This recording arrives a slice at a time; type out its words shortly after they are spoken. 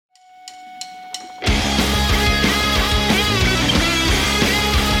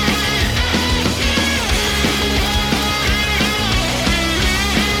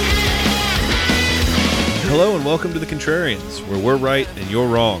and welcome to The Contrarians, where we're right and you're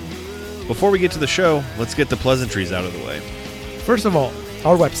wrong. Before we get to the show, let's get the pleasantries out of the way. First of all,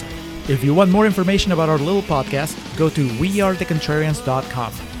 our website. If you want more information about our little podcast, go to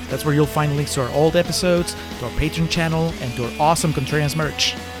wearethecontrarians.com. That's where you'll find links to our old episodes, to our Patreon channel, and to our awesome Contrarians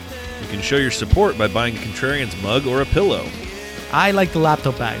merch. You can show your support by buying a Contrarians mug or a pillow. I like the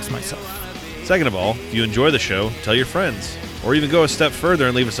laptop bags myself. Second of all, if you enjoy the show, tell your friends. Or even go a step further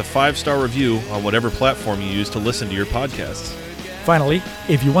and leave us a 5-star review on whatever platform you use to listen to your podcasts. Finally,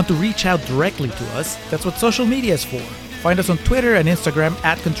 if you want to reach out directly to us, that's what social media is for. Find us on Twitter and Instagram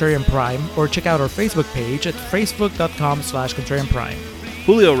at Contrarian Prime, or check out our Facebook page at facebook.com/Contrarian Prime.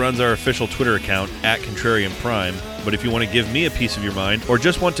 Julio runs our official Twitter account at Contrarian Prime, but if you want to give me a piece of your mind or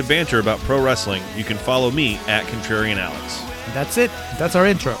just want to banter about pro wrestling, you can follow me at Contrarian Alex. That's it. That's our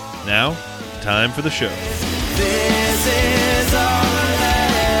intro. Now, time for the show. This is our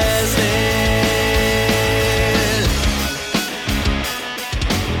lesson.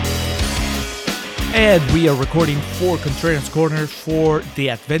 And we are recording for Contrarian's Corner for The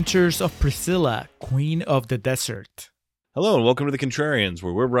Adventures of Priscilla, Queen of the Desert. Hello and welcome to The Contrarians,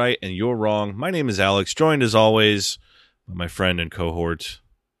 where we're right and you're wrong. My name is Alex, joined as always by my friend and cohort,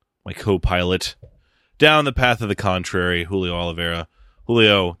 my co-pilot, down the path of the contrary, Julio Oliveira.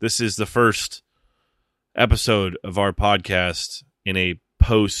 Julio, this is the first episode of our podcast in a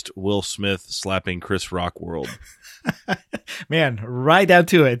post-Will Smith slapping Chris Rock world. Man, right down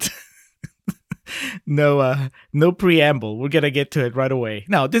to it. No preamble. We're going to get to it right away.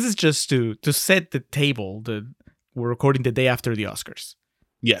 Now, this is just to set the table. We're recording the day after the Oscars.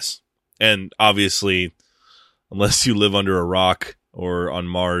 Yes. And obviously, unless you live under a rock or on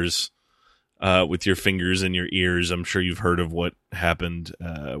Mars with your fingers in your ears, I'm sure you've heard of what happened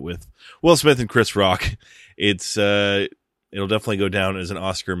with Will Smith and Chris Rock. It'll definitely go down as an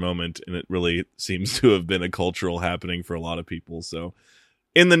Oscar moment, and it really seems to have been a cultural happening for a lot of people. So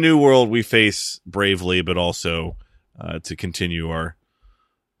in the new world, we face bravely, but also to continue our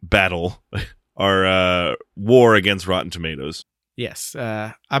battle, our war against Rotten Tomatoes. Yes.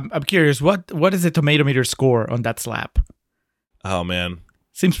 I'm curious, what is the tomato meter score on that slap? Oh, man.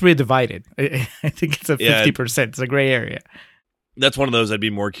 Seems pretty divided. I think it's a 50%. It's a gray area. That's one of those I'd be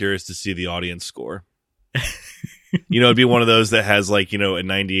more curious to see the audience score. It'd be one of those that has a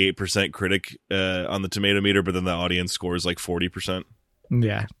 98% critic on the tomato meter, but then the audience score is 40%.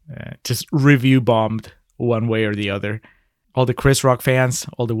 Yeah. Just review bombed one way or the other. All the Chris Rock fans,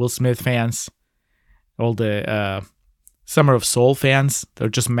 all the Will Smith fans, all the Summer of Soul fans, they're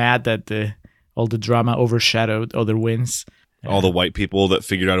just mad that all the drama overshadowed other wins. All the white people that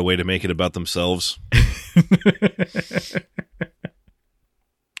figured out a way to make it about themselves.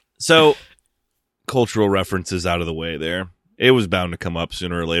 So, cultural references out of the way there. It was bound to come up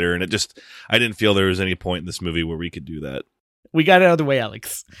sooner or later, and I didn't feel there was any point in this movie where we could do that. We got it out of the way,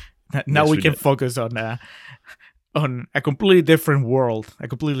 Alex. Now Yes, we can did. focus on a completely different world, a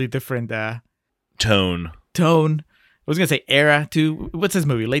completely different Tone. I was going to say era, too. What's this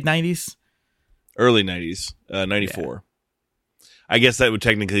movie, late 90s? Early 90s, 94. Yeah. I guess that would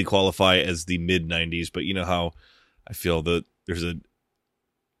technically qualify as the mid-90s, but you know how I feel that there's a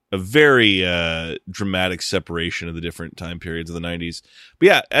very dramatic separation of the different time periods of the 90s. But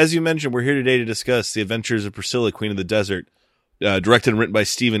yeah, as you mentioned, we're here today to discuss The Adventures of Priscilla, Queen of the Desert, directed and written by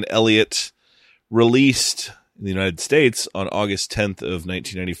Stephen Elliott, released in the United States on August 10th of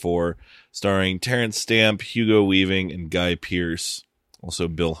 1994, starring Terrence Stamp, Hugo Weaving, and Guy Pearce, also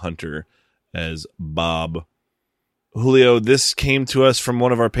Bill Hunter as Bob. Julio, this came to us from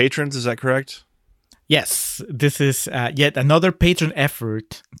one of our patrons, is that correct? Yes, this is yet another patron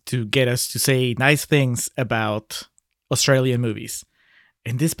effort to get us to say nice things about Australian movies.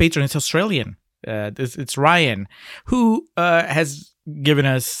 And this patron is Australian. It's Ryan, who has given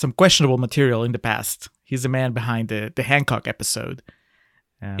us some questionable material in the past. He's the man behind the Hancock episode.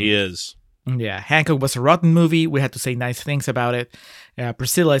 He is. Yeah, Hancock was a rotten movie. We had to say nice things about it.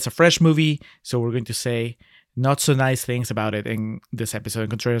 Priscilla is a fresh movie, so we're going to say not so nice things about it in this episode in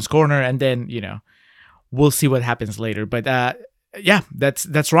Contrarian's Corner, and then, we'll see what happens later. But yeah,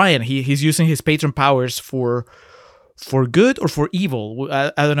 that's Ryan. He's using his patron powers for good or for evil.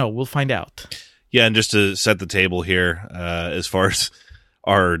 I don't know. We'll find out. Yeah, and just to set the table here, as far as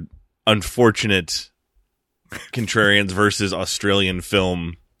our unfortunate Contrarians versus Australian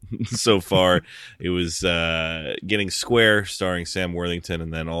film so far, it was Getting Square, starring Sam Worthington,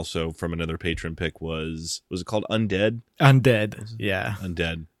 and then also from another patron pick was it called Undead? Undead, yeah.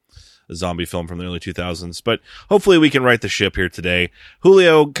 Undead. a zombie film from the early 2000s. But hopefully we can right the ship here today.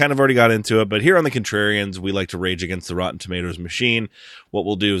 Julio kind of already got into it, but here on the Contrarians, we like to rage against the Rotten Tomatoes machine. What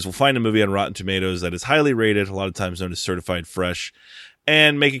we'll do is we'll find a movie on Rotten Tomatoes that is highly rated, a lot of times known as certified fresh,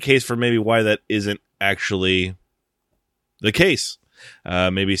 and make a case for maybe why that isn't actually the case.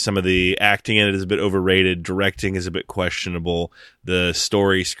 Maybe some of the acting in it is a bit overrated, directing is a bit questionable, the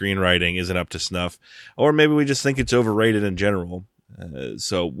story, screenwriting isn't up to snuff, or maybe we just think it's overrated in general.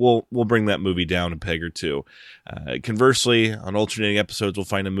 So we'll bring that movie down a peg or two. Conversely, on alternating episodes, we'll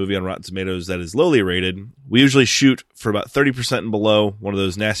find a movie on Rotten Tomatoes that is lowly rated. We usually shoot for about 30% and below, one of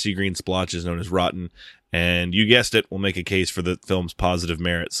those nasty green splotches known as rotten. And you guessed it, we'll make a case for the film's positive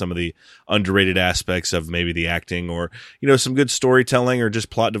merit, some of the underrated aspects of maybe the acting or, some good storytelling or just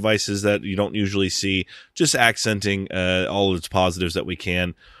plot devices that you don't usually see, just accenting all of its positives that we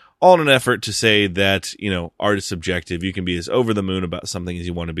can, all in an effort to say that, art is subjective. You can be as over the moon about something as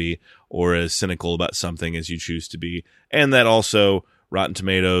you want to be or as cynical about something as you choose to be. And that also Rotten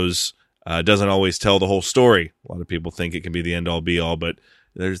Tomatoes doesn't always tell the whole story. A lot of people think it can be the end-all be-all, but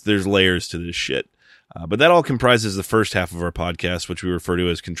there's layers to this shit. But that all comprises the first half of our podcast, which we refer to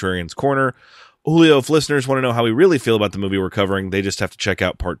as Contrarian's Corner. Julio, if listeners want to know how we really feel about the movie we're covering, they just have to check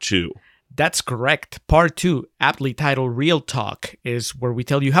out part 2. That's correct. Part 2, aptly titled Real Talk, is where we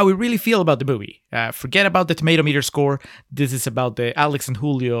tell you how we really feel about the movie. Forget about the tomato meter score. This is about the Alex and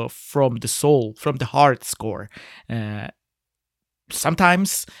Julio from the soul, from the heart score.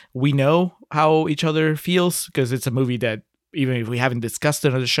 Sometimes we know how each other feels because it's a movie that, even if we haven't discussed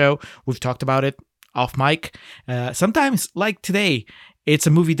it on the show, we've talked about it off mic. Sometimes, like today, it's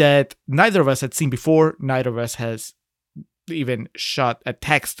a movie that neither of us had seen before. Neither of us has even shot a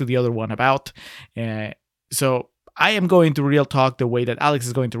text to the other one about. So I am going to Real Talk the way that Alex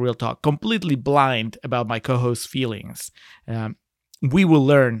is going to Real Talk, completely blind about my co-host's feelings. We will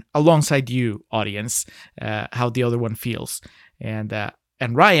learn alongside you, audience, how the other one feels. And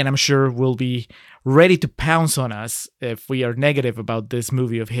Ryan, I'm sure, will be ready to pounce on us if we are negative about this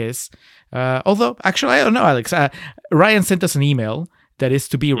movie of his. Although, actually, I don't know, Alex. Ryan sent us an email that is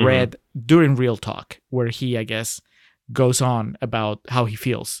to be read during Real Talk, where he, I guess, goes on about how he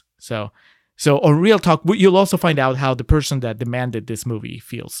feels. So on Real Talk, you'll also find out how the person that demanded this movie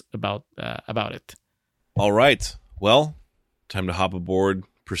feels about it. All right. Well, time to hop aboard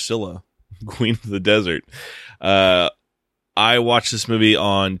Priscilla, Queen of the Desert. I watched this movie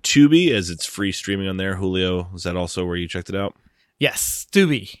on Tubi as it's free streaming on there. Julio, is that also where you checked it out? Yes,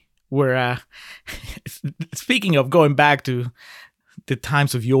 Tubi. Where speaking of going back to the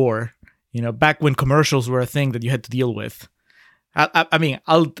times of yore, back when commercials were a thing that you had to deal with.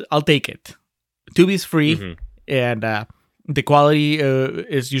 I'll take it. Tubi's free, and the quality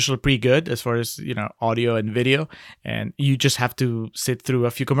is usually pretty good as far as audio and video, and you just have to sit through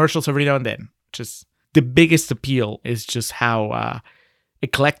a few commercials every now and then. Just the biggest appeal is just how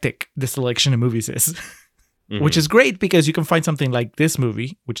eclectic the selection of movies is, which is great because you can find something like this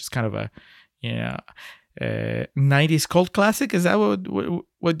movie, which is kind of a 90s cult classic. Is that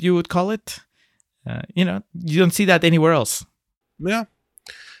what you would call it? You don't see that anywhere else. Yeah.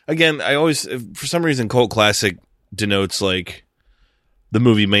 Again, I always, for some reason, cult classic denotes like the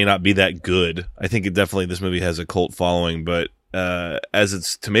movie may not be that good. I think this movie has a cult following, but as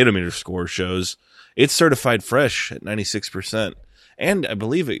its tomato meter score shows, it's certified fresh at 96%. And I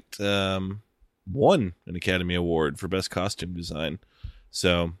believe it won an Academy Award for Best Costume Design.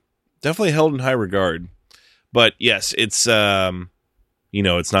 So definitely held in high regard. But yes, it's,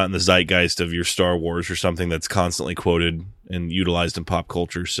 it's not in the zeitgeist of your Star Wars or something that's constantly quoted and utilized in pop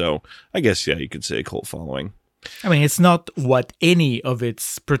culture. So I guess, yeah, you could say cult following. I mean, it's not what any of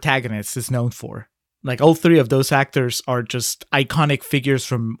its protagonists is known for. Like, all three of those actors are just iconic figures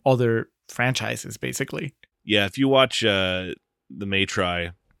from other franchises, basically. Yeah, if you watch The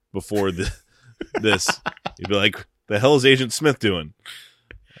Maytry before this, you'd be like, the hell is Agent Smith doing?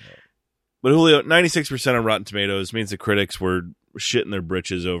 But Julio, 96% on Rotten Tomatoes means the critics were shitting their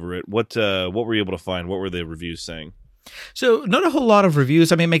britches over it. What were you able to find? What were the reviews saying? So not a whole lot of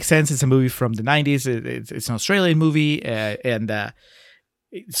reviews. I mean, it makes sense. It's a movie from the 90s. It's an Australian movie.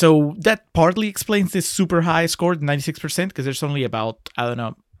 So that partly explains this super high score, 96%, because there's only about,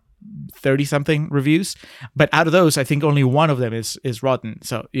 30-something reviews. But out of those, I think only one of them is rotten.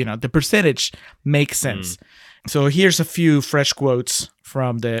 So, the percentage makes sense. So here's a few fresh quotes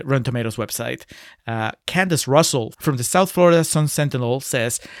from the Rotten Tomatoes website. Candace Russell from the South Florida Sun-Sentinel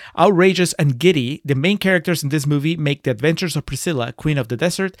says, outrageous and giddy, the main characters in this movie make the adventures of Priscilla, Queen of the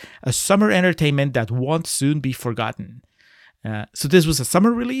Desert, a summer entertainment that won't soon be forgotten. So this was a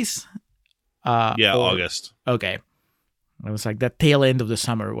summer release? August. Okay. It was like that tail end of the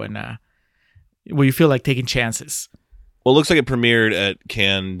summer when you feel like taking chances. Well, it looks like it premiered at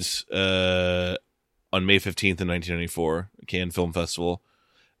Cannes on May 15th in 1994, Cannes Film Festival,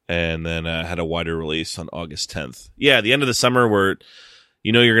 and then had a wider release on August 10th. Yeah, the end of the summer where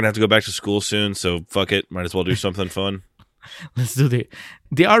you're going to have to go back to school soon, so fuck it. Might as well do something fun. Let's do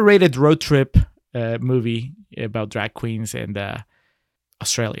the R-rated road trip movie about drag queens and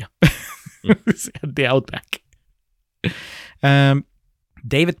Australia. The Outback.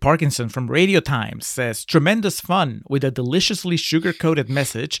 David Parkinson from Radio Times says, tremendous fun with a deliciously sugar-coated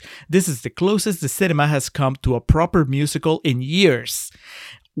message. This is the closest the cinema has come to a proper musical in years.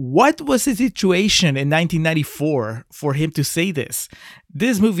 What was the situation in 1994 for him to say this?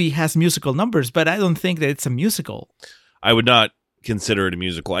 This movie has musical numbers, but I don't think that it's a musical. I would not consider it a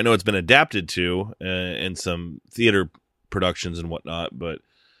musical. I know it's been adapted to in some theater productions and whatnot, but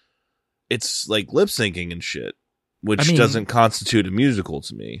it's like lip syncing and shit, which doesn't constitute a musical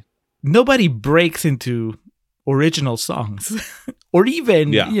to me. Nobody breaks into original songs or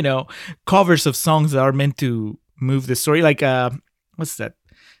even, covers of songs that are meant to move the story. Like, what's that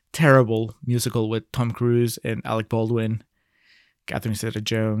terrible musical with Tom Cruise and Alec Baldwin, Catherine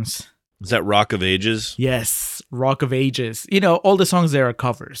Zeta-Jones? Is that Rock of Ages? Yes, Rock of Ages. All the songs there are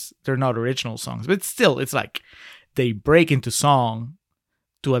covers. They're not original songs, but still, it's like they break into song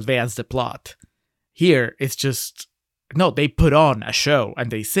to advance the plot. Here, it's just, no, they put on a show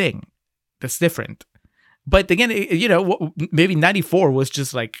and they sing. That's different. But again, maybe 94 was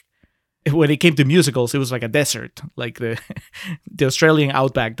just like, when it came to musicals, it was like a desert, like the Australian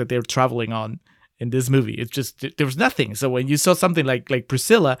outback that they're traveling on in this movie. It's just, there was nothing. So when you saw something like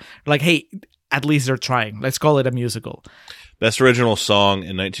Priscilla, like, hey, at least they're trying. Let's call it a musical. Best original song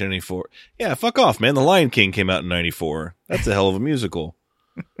in 1994. Yeah, fuck off, man. The Lion King came out in 94. That's a hell of a musical.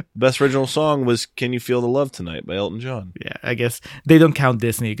 Best original song was Can You Feel the Love Tonight by Elton John. Yeah, I guess they don't count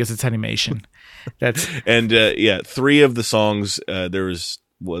Disney because it's animation. That's And three of the songs, there was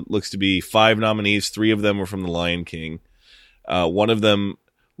what looks to be 5 nominees. 3 of them were from The Lion King. One of them,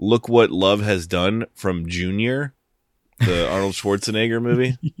 Look What Love Has Done from Junior, the Arnold Schwarzenegger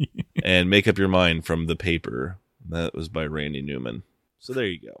movie, and Make Up Your Mind from The Paper. That was by Randy Newman. So there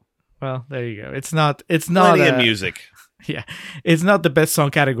you go. Well, there you go. It's not plenty of music. Yeah, it's not the best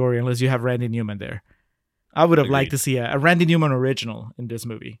song category unless you have Randy Newman there. I would have liked to see a Randy Newman original in this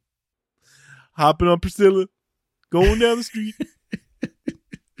movie. Hopping on Priscilla, going down the street.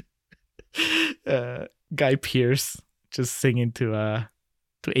 Guy Pearce just singing to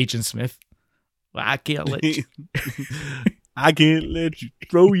Agent Smith. Well, I can't let you. I can't let you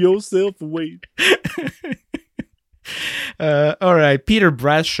throw yourself away. All right, Peter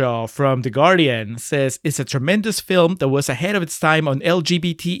Bradshaw from The Guardian says it's a tremendous film that was ahead of its time on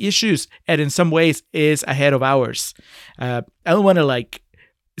LGBT issues and in some ways is ahead of ours. I don't want to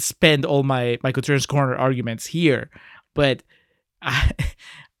spend all my Contrarian's Corner arguments here, but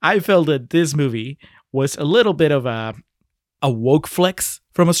I felt that this movie was a little bit of a woke flex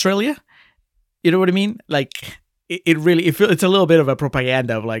from Australia. You know what I mean? Like it's a little bit of a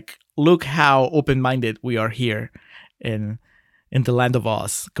propaganda of like, look how open-minded we are here in the land of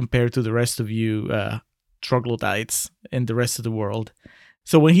Oz compared to the rest of you troglodytes in the rest of the world.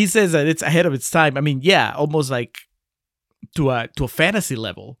 So when he says that it's ahead of its time, I mean, yeah, almost like to a fantasy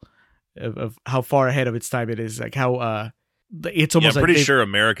level of how far ahead of its time it is. Like how it's almost. I'm like pretty sure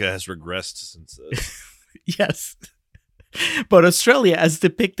America has regressed since this. Yes, but Australia, as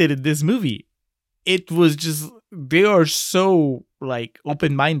depicted in this movie, it was just they are so like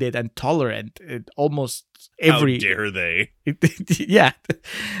open-minded and tolerant. Almost every. How dare they? Yeah,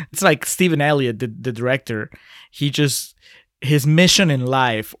 it's like Stephen Elliott, the director. His mission in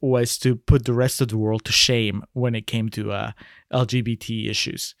life was to put the rest of the world to shame when it came to LGBT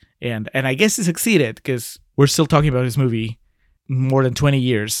issues, and I guess he succeeded because we're still talking about his movie more than 20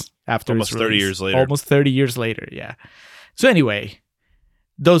 years after almost its 30 release. years later. Almost 30 years later, yeah. So anyway,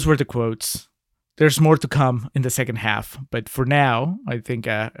 those were the quotes. There's more to come in the second half, but for now, I think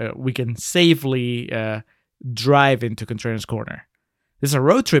we can safely drive into Contrarian's Corner. This is a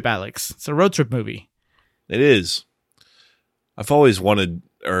road trip, Alex. It's a road trip movie. It is. I've always wondered,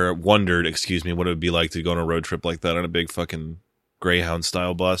 what it would be like to go on a road trip like that on a big fucking Greyhound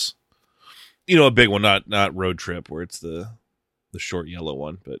style bus. You know, a big one, not road trip where it's the short yellow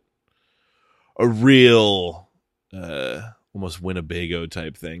one, but a real almost Winnebago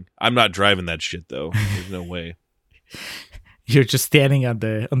type thing. I'm not driving that shit though. There's no way. You're just standing on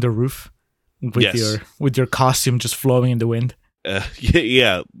the roof with your costume just flowing in the wind.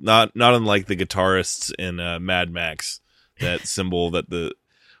 Yeah, not unlike the guitarists in Mad Max. That symbol that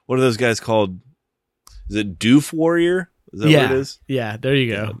what are those guys called? Is it Doof Warrior? Is that what it is? Yeah, there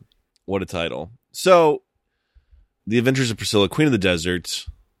you go. God, what a title. So, The Adventures of Priscilla, Queen of the Desert,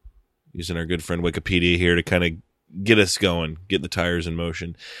 using our good friend Wikipedia here to kind of get us going, get the tires in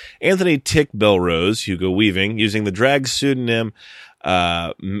motion. Anthony Tick Belrose, Hugo Weaving, using the drag pseudonym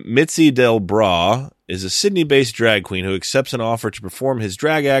Mitzi Del Bra, is a Sydney-based drag queen who accepts an offer to perform his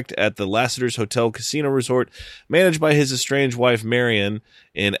drag act at the Lassiter's Hotel Casino Resort, managed by his estranged wife Marion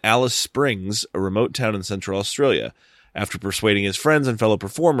in Alice Springs, a remote town in Central Australia. After persuading his friends and fellow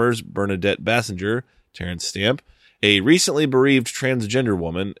performers, Bernadette Bassinger, Terrence Stamp, a recently bereaved transgender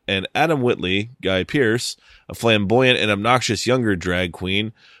woman, and Adam Whitley, Guy Pearce, a flamboyant and obnoxious younger drag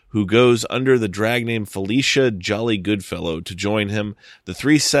queen who goes under the drag name Felicia Jolly Goodfellow to join him, the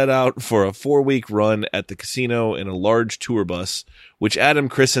three set out for a 4-week run at the casino in a large tour bus, which Adam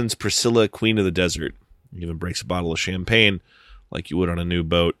christens Priscilla, Queen of the Desert. He even breaks a bottle of champagne like you would on a new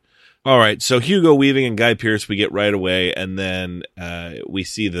boat. All right, so Hugo Weaving and Guy Pearce we get right away, and then we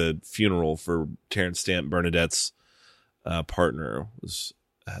see the funeral for Terrence Stamp, Bernadette's partner.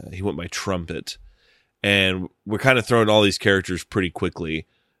 He went by Trumpet. And we're kind of throwing all these characters pretty quickly.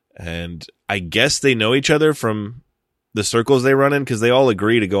 And I guess they know each other from the circles they run in, because they all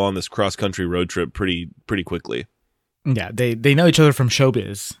agree to go on this cross-country road trip pretty quickly. Yeah, they know each other from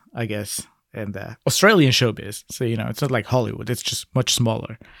showbiz, I guess, and Australian showbiz. So, it's not like Hollywood. It's just much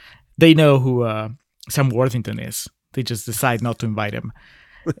smaller. They know who Sam Worthington is. They just decide not to invite him.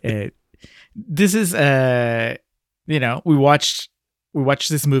 This is, we watched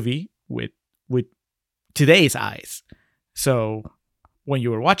this movie with today's eyes. So when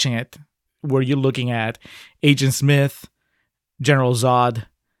you were watching it, were you looking at Agent Smith, General Zod,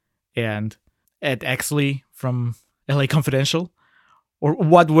 and Ed Exley from LA Confidential? Or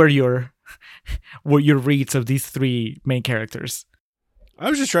what were your reads of these three main characters? I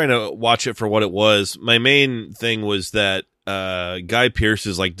was just trying to watch it for what it was. My main thing was that Guy Pearce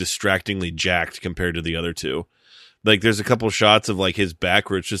is like distractingly jacked compared to the other two. Like, there's a couple shots of like his back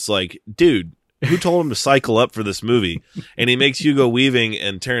where it's just like, dude, who told him to cycle up for this movie? And he makes Hugo Weaving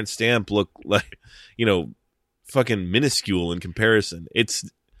and Terrence Stamp look like, fucking minuscule in comparison.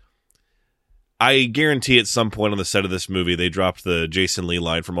 I guarantee at some point on the set of this movie, they dropped the Jason Lee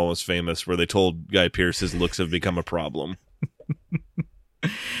line from Almost Famous where they told Guy Pearce his looks have become a problem.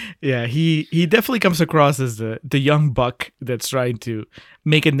 Yeah, he definitely comes across as the young buck that's trying to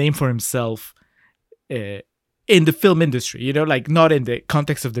make a name for himself in the film industry, like not in the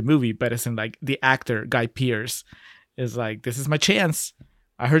context of the movie, but as in like the actor Guy Pearce is like, this is my chance.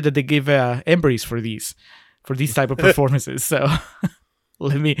 I heard that they give Embry's for these type of performances, so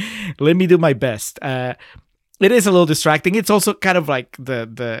let me do my best. It is a little distracting. It's also kind of like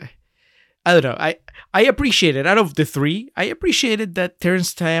the I don't know. I appreciated, out of the three, I appreciated that Terrence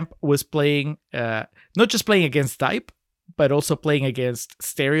Stamp was playing, not just playing against type, but also playing against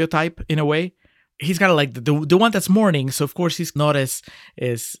stereotype in a way. He's kind of like the one that's mourning, so of course he's not as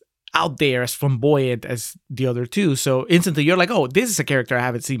out there, as flamboyant as the other two. So instantly you're like, oh, this is a character I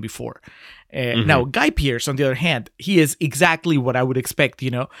haven't seen before. Now, Guy Pearce, on the other hand, he is exactly what I would expect,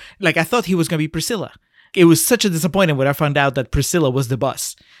 Like, I thought he was going to be Priscilla. It was such a disappointment when I found out that Priscilla was the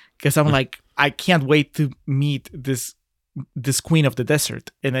boss. Because I'm like, I can't wait to meet this Queen of the Desert.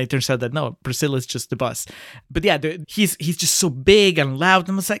 And it turns out that no, Priscilla's just the boss. But yeah, he's just so big and loud.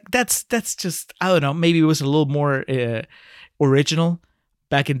 And I was like, that's just, I don't know, maybe it was a little more original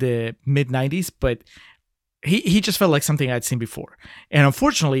back in the mid-90s. But he just felt like something I'd seen before. And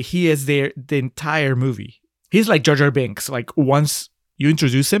unfortunately, he is there the entire movie. He's like Jar Jar Binks. Like, once you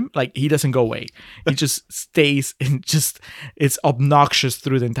introduce him, like, he doesn't go away. He just stays and it's obnoxious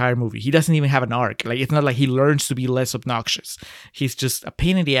through the entire movie. He doesn't even have an arc. Like, it's not like he learns to be less obnoxious. He's just a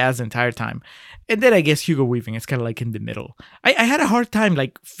pain in the ass the entire time. And then I guess Hugo Weaving is kind of like in the middle. I had a hard time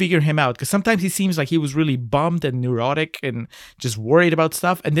like figuring him out, because sometimes he seems like he was really bummed and neurotic and just worried about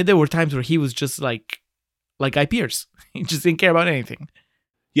stuff. And then there were times where he was just like Guy Pearce. He just didn't care about anything.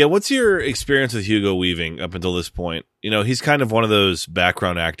 Yeah, what's your experience with Hugo Weaving up until this point? He's kind of one of those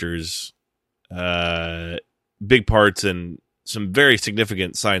background actors, big parts in some very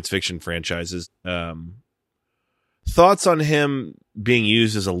significant science fiction franchises. Thoughts on him being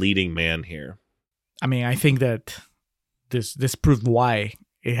used as a leading man here? I mean, I think that this proved why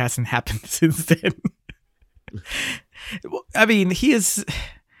it hasn't happened since then. I mean, he's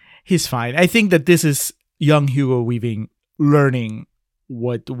fine. I think that this is young Hugo Weaving learning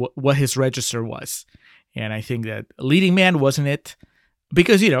what his register was. And I think that leading man wasn't it,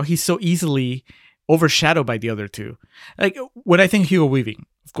 because, he's so easily overshadowed by the other two. Like, when I think Hugo Weaving,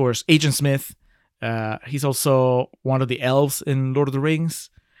 of course, Agent Smith, he's also one of the elves in Lord of the Rings.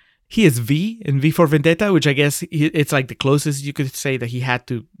 he is V in V for Vendetta, which I guess it's like the closest you could say that he had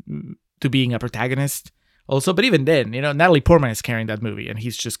to being a protagonist. Also, but even then, Natalie Portman is carrying that movie, and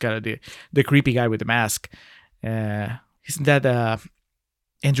he's just kind of the creepy guy with the mask. Isn't that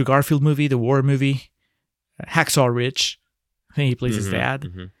Andrew Garfield movie, the war movie, Hacksaw Ridge? I think he plays his dad.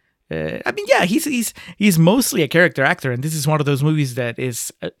 I mean, yeah, he's mostly a character actor, and this is one of those movies that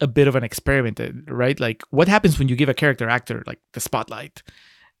is a bit of an experiment, right? Like, what happens when you give a character actor like the spotlight?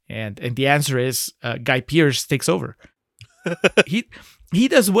 And the answer is Guy Pearce takes over. He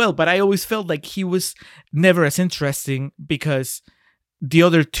does well, but I always felt like he was never as interesting because the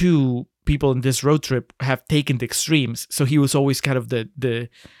other two people in this road trip have taken the extremes. So he was always kind of the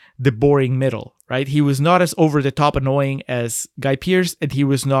boring middle, right? He was not as over the top annoying as Guy Pearce, and he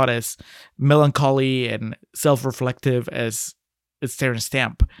was not as melancholy and self-reflective as Terrence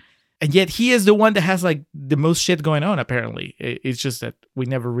Stamp. And yet he is the one that has like the most shit going on, apparently. It's just that we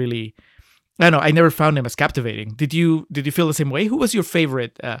never really... I don't know, I never found him as captivating. Did you feel the same way? Who was your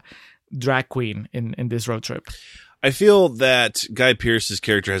favorite drag queen in this road trip? I feel that Guy Pearce's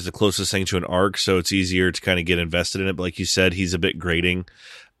character has the closest thing to an arc, so it's easier to kind of get invested in it. But like you said, he's a bit grating.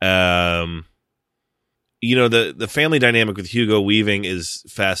 The family dynamic with Hugo Weaving is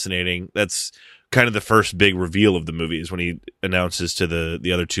fascinating. That's kind of the first big reveal of the movie is when he announces to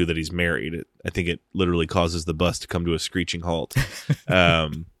the other two that he's married. I think it literally causes the bus to come to a screeching halt.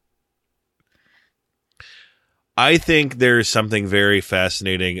 I think there's something very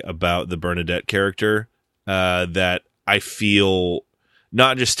fascinating about the Bernadette character that I feel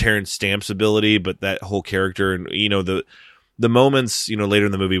not just Terrence Stamp's ability, but that whole character. And, the moments, later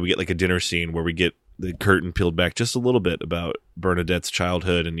in the movie, we get like a dinner scene where we get the curtain peeled back just a little bit about Bernadette's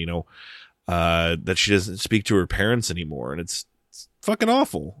childhood and, that she doesn't speak to her parents anymore. And it's fucking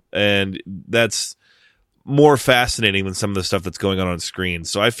awful. And that's more fascinating than some of the stuff that's going on screen.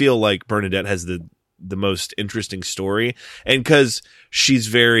 So I feel like Bernadette has the most interesting story, and because she's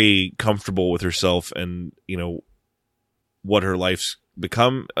very comfortable with herself and what her life's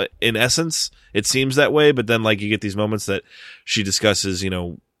become, in essence it seems that way. But then like you get these moments that she discusses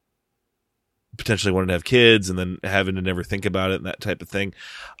potentially wanting to have kids and then having to never think about it and that type of thing.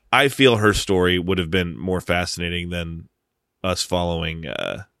 I feel her story would have been more fascinating than us following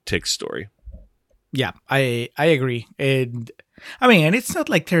Tick's story. Yeah, I agree. And I mean, and it's not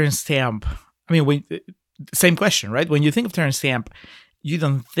like Terrence Stamp. I mean, same question, right? When you think of Terrence Stamp, you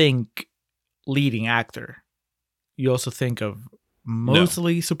don't think leading actor. You also think of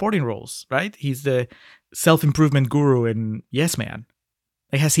mostly supporting roles, right? He's the self-improvement guru in Yes Man.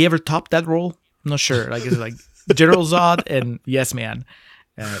 Like, has he ever topped that role? I'm not sure. Like, it's like General Zod and Yes Man.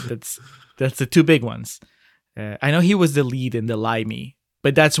 That's the two big ones. I know he was the lead in The Lie Me,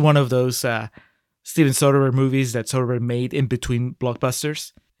 but that's one of those Steven Soderbergh movies that Soderbergh made in between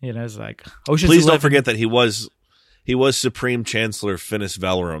blockbusters. It's like Ocean's Please 11. don't forget that he was Supreme Chancellor Finis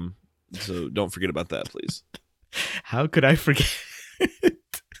Valorum. So don't forget about that, please. How could I forget?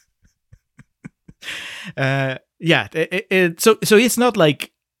 So it's not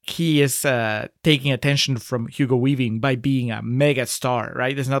like he is taking attention from Hugo Weaving by being a mega star,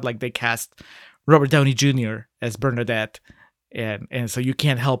 right? It's not like they cast Robert Downey Jr. as Bernadette. And so you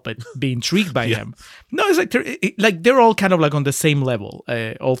can't help but be intrigued by him. No, it's like they're all kind of like on the same level,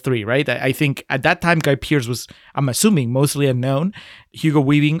 all three, right? I think at that time Guy Pearce was, I'm assuming, mostly unknown. Hugo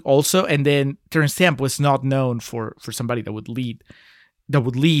Weaving also, and then Terrence Stamp was not known for somebody that would lead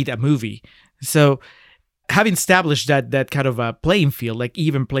a movie. So having established that kind of a playing field, like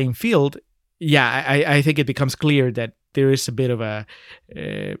even playing field, yeah, I think it becomes clear that there is a bit of a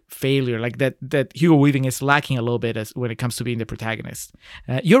failure, like that Hugo Weaving is lacking a little bit when it comes to being the protagonist.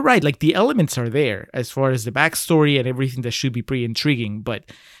 You're right, like the elements are there as far as the backstory and everything that should be pretty intriguing, but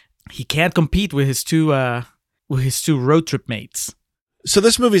he can't compete with his two road trip mates. So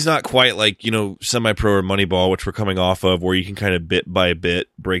this movie's not quite like, Semi-Pro or Moneyball, which we're coming off of, where you can kind of bit by bit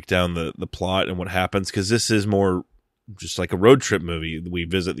break down the plot and what happens, because this is more just like a road trip movie. We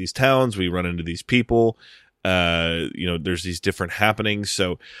visit these towns, we run into these people. There's these different happenings.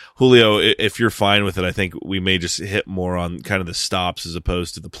 So Julio, if you're fine with it, I think we may just hit more on kind of the stops as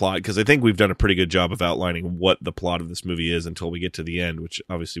opposed to the plot, because I think we've done a pretty good job of outlining what the plot of this movie is until we get to the end, which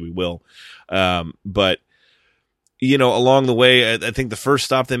obviously we will. But along the way, I think the first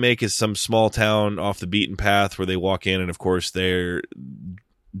stop they make is some small town off the beaten path where they walk in, and of course they're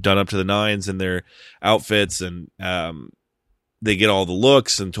done up to the nines in their outfits, and they get all the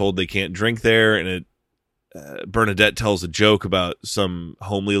looks and told they can't drink there, and Bernadette tells a joke about some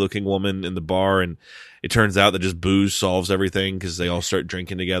homely looking woman in the bar, and it turns out that just booze solves everything because they all start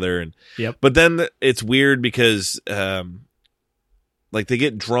drinking together. And yep. But then it's weird because like they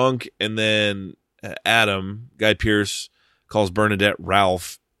get drunk, and then Adam, Guy Pearce, calls Bernadette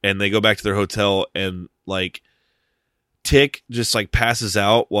Ralph, and they go back to their hotel, and like Tick just like passes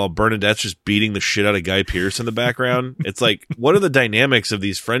out while Bernadette's just beating the shit out of Guy Pearce in the background. It's like, what are the dynamics of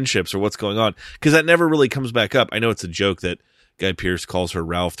these friendships, or what's going on? Because that never really comes back up. I know it's a joke that Guy Pearce calls her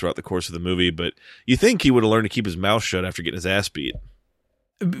Ralph throughout the course of the movie, but you think he would have learned to keep his mouth shut after getting his ass beat.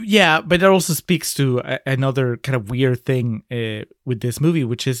 Yeah, but that also speaks to another kind of weird thing with this movie,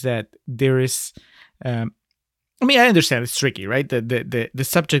 which is that there is. I mean, I understand it's tricky, right? The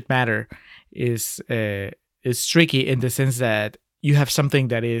subject matter is tricky in the sense that you have something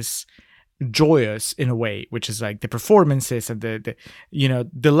that is joyous in a way, which is like the performances and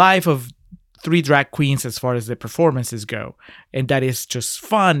the life of three drag queens as far as the performances go, and that is just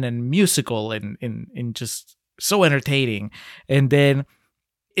fun and musical and just so entertaining, and then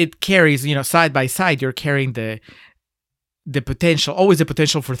it carries, side by side, you're carrying the potential, always the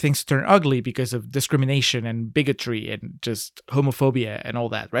potential for things to turn ugly because of discrimination and bigotry and just homophobia and all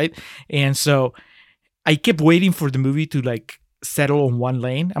that, right? And so I kept waiting for the movie to like settle on one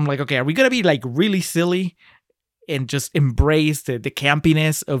lane. I'm like, okay, are we gonna be like really silly and just embrace the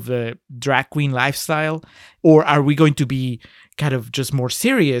campiness of the drag queen lifestyle, or are we going to be kind of just more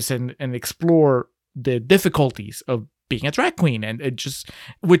serious and explore the difficulties of being a drag queen? And it just,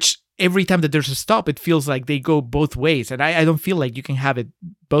 which every time that there's a stop, it feels like they go both ways, and I don't feel like you can have it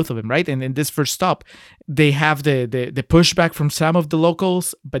both of them, right? And in this first stop, they have the pushback from some of the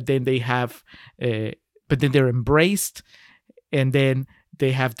locals, but then they have but then they're embraced, and then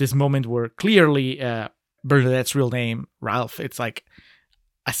they have this moment where clearly Bernadette's real name, Ralph, it's like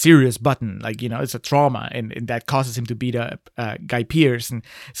a serious button, like, it's a trauma, and that causes him to beat up Guy Pearce, and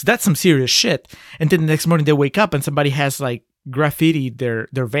so that's some serious shit. And then the next morning they wake up and somebody has like graffitied their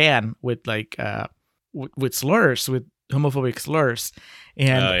van with like with slurs, with homophobic slurs,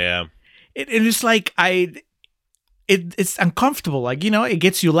 and oh yeah, it's like it's uncomfortable, like, it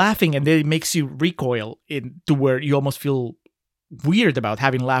gets you laughing, and then it makes you recoil to where you almost feel weird about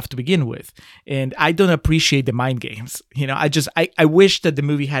having laughed to begin with. And I don't appreciate the mind games. I wish that the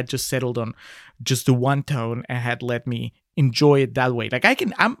movie had just settled on just the one tone and had let me enjoy it that way. Like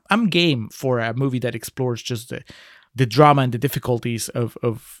I'm game for a movie that explores just the drama and the difficulties of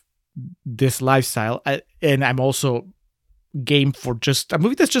this lifestyle. And I'm also game for just a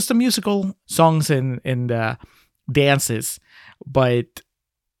movie that's just a musical, songs and dances. But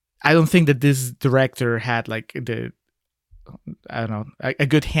I don't think that this director had like a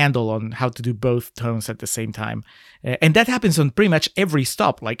good handle on how to do both tones at the same time. And that happens on pretty much every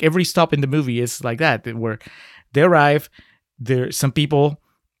stop. Like every stop in the movie is like that, where they arrive, some people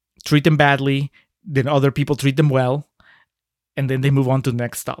treat them badly, then other people treat them well, and then they move on to the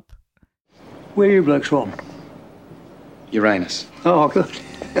next stop. Where are you blokes from? Uranus. Oh, good.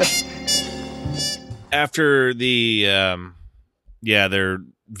 After the their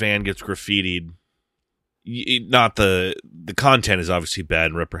van gets graffitied, not the content is obviously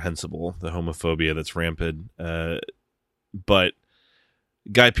bad and reprehensible, the homophobia that's rampant, but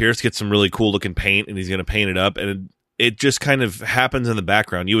Guy Pearce gets some really cool looking paint, and he's going to paint it up, and it just kind of happens in the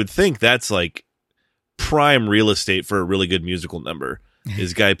background. You would think that's like prime real estate for a really good musical number,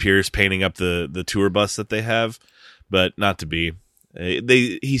 is Guy Pearce painting up the tour bus that they have, but not to be.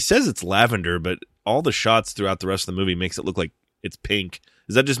 He says it's lavender, but all the shots throughout the rest of the movie makes it look like it's pink.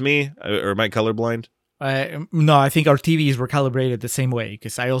 Is that just me, or am I colorblind? No, I think our TVs were calibrated the same way,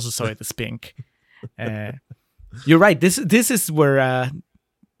 because I also saw it as pink. You're right. This is where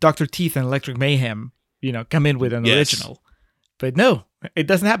Dr. Teeth and Electric Mayhem, come in with an original. But no, it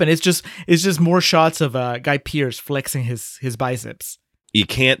doesn't happen. It's just more shots of Guy Pearce flexing his biceps. You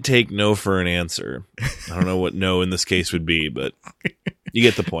can't take no for an answer. I don't know what no in this case would be, but you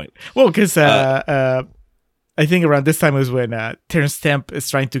get the point. Well, because I think around this time was when Terrence Stamp is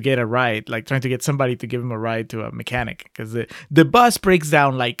trying to get a ride, like trying to get somebody to give him a ride to a mechanic, because the bus breaks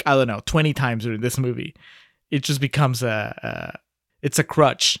down like, I don't know, 20 times during this movie. It just becomes it's a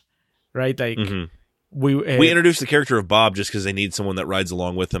crutch, right? Like we introduced the character of Bob just because they need someone that rides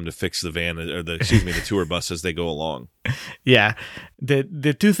along with them to fix the van, or the tour bus as they go along. Yeah,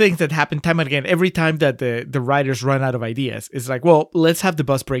 the two things that happen time and again every time that the writers run out of ideas is like, well, let's have the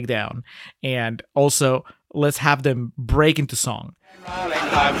bus break down, and also let's have them break into song.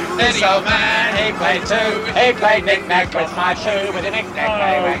 This old man, he played too. He played knick-knack with my shoe with a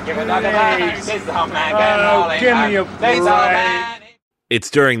knick-knack. Give another man. This old man going rolling. Give me a break. This old man. It's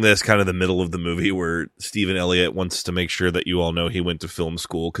during this kind of the middle of the movie where Stephen Elliott wants to make sure that you all know he went to film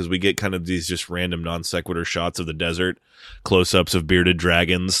school, because we get kind of these just random non sequitur shots of the desert, close-ups of bearded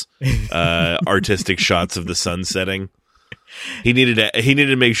dragons, artistic shots of the sun setting. He needed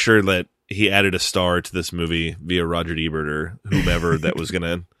to make sure that he added a star to this movie via Roger Ebert or whomever that was going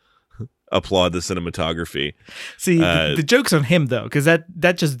to applaud the cinematography. See, the joke's on him though, because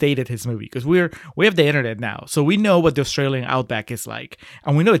that just dated his movie. Because we have the internet now, so we know what the Australian outback is like,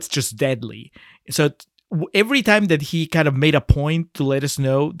 and we know it's just deadly. So every time that he kind of made a point to let us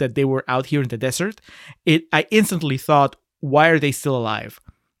know that they were out here in the desert, I instantly thought, why are they still alive?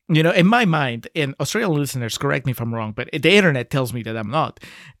 You know, in my mind, and Australian listeners, correct me if I'm wrong, but the internet tells me that I'm not.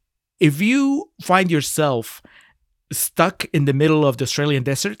 If you find yourself stuck in the middle of the Australian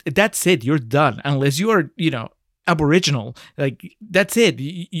desert, that's it. You're done. Unless you are, Aboriginal. Like, that's it.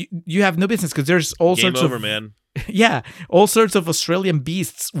 You have no business, because there's all Game sorts over, of... man. Yeah, all sorts of Australian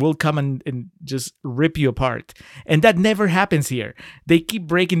beasts will come and just rip you apart. And that never happens here. They keep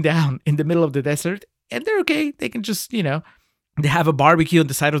breaking down in the middle of the desert, and they're okay. They can just, they have a barbecue on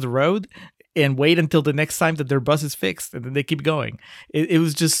the side of the road and wait until the next time that their bus is fixed, and then they keep going. It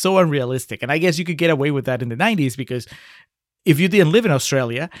was just so unrealistic. And I guess you could get away with that in the 90s, because if you didn't live in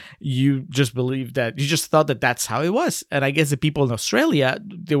Australia, you just thought that that's how it was. And I guess the people in Australia,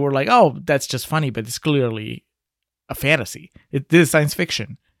 they were like, oh, that's just funny, but it's clearly a fantasy. This is science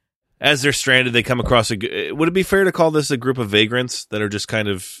fiction. As they're stranded, they come across would it be fair to call this a group of vagrants that are just kind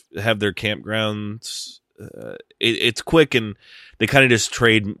of have their campgrounds? It's quick, and they kind of just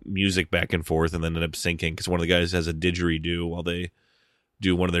trade music back and forth and then end up syncing, because one of the guys has a didgeridoo while they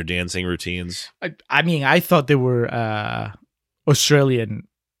do one of their dancing routines. I mean, I thought they were Australian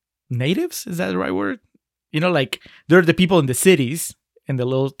natives. Is that the right word? Like, they're the people in the cities and the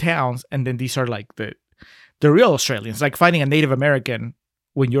little towns, and then these are like the real Australians, like finding a Native American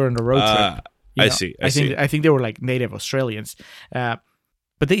when you're on a road trip. I see. I think they were like native Australians.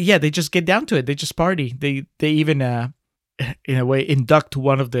 But they just get down to it. They just party. They even, in a way, induct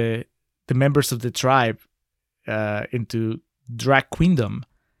one of the members of the tribe into drag queendom,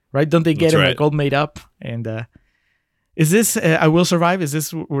 right? Don't they get him like all made up? And is this I Will Survive? Is this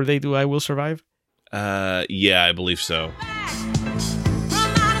where they do I Will Survive? Yeah, I believe so.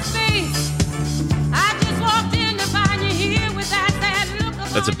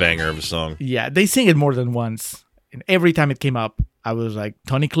 That's a banger of a song. Yeah, they sing it more than once. And every time it came up, I was like,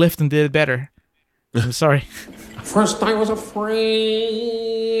 Tony Clifton did it better. I'm sorry. First I was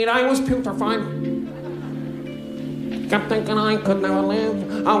afraid, I was putrefied. Kept thinking I could never live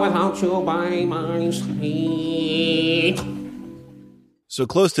without you by my side. So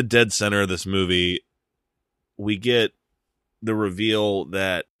close to dead center of this movie, we get the reveal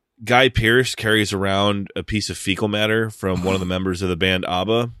that Guy Pearce carries around a piece of fecal matter from one of the members of the band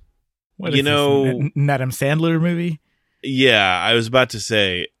ABBA. What is this, an Adam Sandler movie? Yeah, I was about to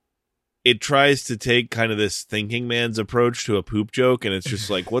say, it tries to take kind of this thinking man's approach to a poop joke, and it's just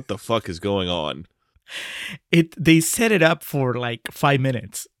like, what the fuck is going on? They set it up for like 5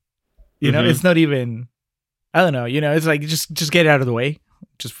 minutes. It's not even, I don't know, it's like, just get it out of the way,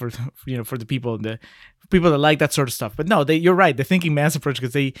 just for the people that like that sort of stuff. But no, you're right, the thinking man's approach,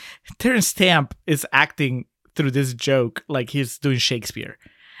 because Terrence Stamp is acting through this joke like he's doing Shakespeare.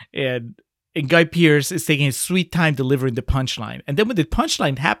 And Guy Pearce is taking his sweet time delivering the punchline. And then when the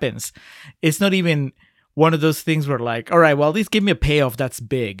punchline happens, it's not even one of those things where like, all right, well, at least give me a payoff that's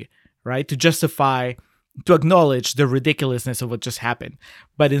big, right? To acknowledge the ridiculousness of what just happened.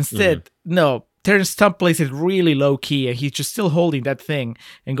 But instead, no, Terrence Stamp plays it really low key, and he's just still holding that thing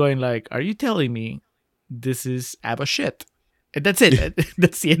and going like, are you telling me this is ABBA shit? And that's it.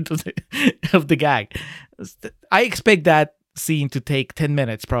 That's the end of the gag. I expect that scene to take 10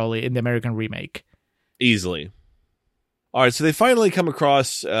 minutes probably in the American remake. Easily. All right, so they finally come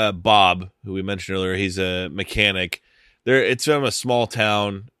across Bob, who we mentioned earlier. He's a mechanic. It's from a small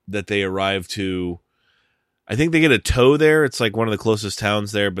town that they arrive to. I think they get a tow there. It's like one of the closest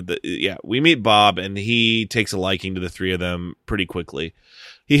towns there. But we meet Bob, and he takes a liking to the three of them pretty quickly.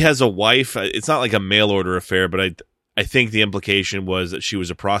 He has a wife. It's not like a mail order affair, but I think the implication was that she was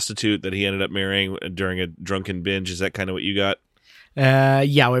a prostitute that he ended up marrying during a drunken binge. Is that kind of what you got?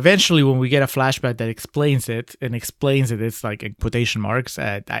 Yeah. Eventually, when we get a flashback that explains it, it's like in quotation marks.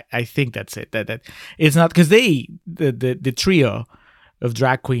 I think that's it. That it's not, because the trio of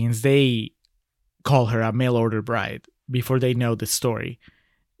drag queens, they call her a mail order bride before they know the story.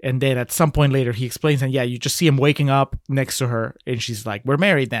 And then at some point later, he explains, and you just see him waking up next to her, and she's like, "We're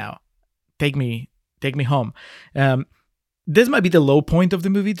married now. Take me home." This might be the low point of the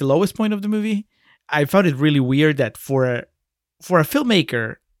movie, the lowest point of the movie. I found it really weird that for a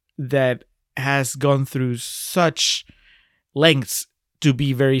filmmaker that has gone through such lengths to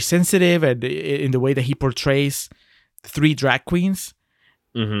be very sensitive and in the way that he portrays three drag queens,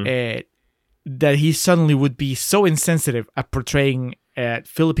 that he suddenly would be so insensitive at portraying a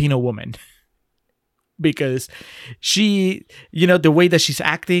Filipino woman. Because she, the way that she's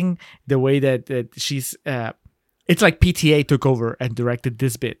acting, the way that she's, it's like PTA took over and directed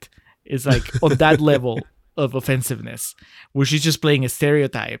this bit. It's like on that level of offensiveness, where she's just playing a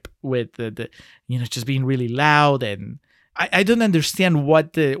stereotype with the just being really loud. And I don't understand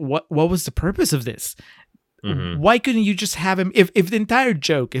what was the purpose of this. Mm-hmm. Why couldn't you just have him, if the entire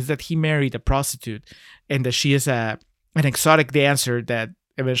joke is that he married a prostitute and that she is an exotic dancer that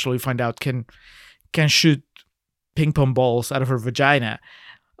eventually find out can shoot ping pong balls out of her vagina.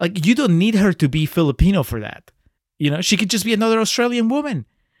 Like, you don't need her to be Filipino for that. She could just be another Australian woman.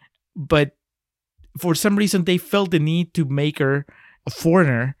 But for some reason, they felt the need to make her a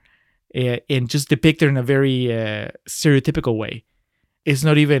foreigner and just depict her in a very stereotypical way. It's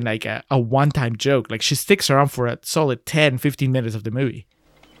not even like a one-time joke. Like, she sticks around for a solid 10, 15 minutes of the movie.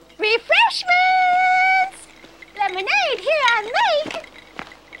 Refreshments! Lemonade here I make.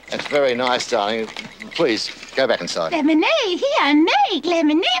 That's very nice, darling. Please, go back inside. Lemonade here I make.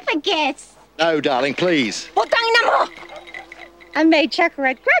 Lemonade for guests. No, darling, please. Putang na mo! I made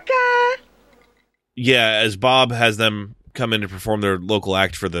chocolate cracker. Yeah, as Bob has them come in to perform their local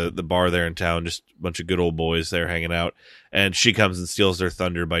act for the bar there in town, just a bunch of good old boys there hanging out, and she comes and steals their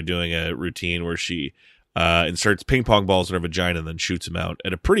thunder by doing a routine where she inserts ping pong balls in her vagina and then shoots them out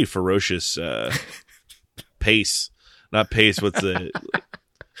at a pretty ferocious pace. Not pace, what's the...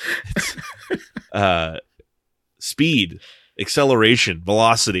 speed, acceleration,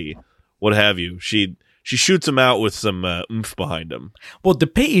 velocity, what have you. She shoots him out with some oomph behind him. Well, the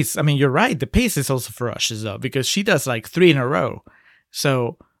pace, I mean, you're right. The pace is also ferocious, though, because she does like 3 in a row.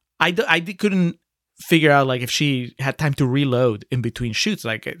 So I couldn't figure out like if she had time to reload in between shoots.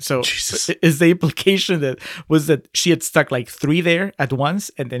 Like, so Jesus. Is the implication that she had stuck like 3 there at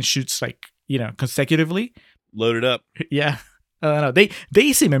once and then shoots like, consecutively? Loaded up. Yeah. I don't know.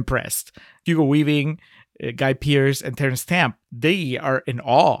 They seem impressed. Hugo Weaving, Guy Pearce, and Terrence Stamp, they are in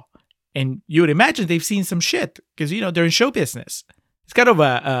awe. And you would imagine they've seen some shit because, they're in show business. It's kind of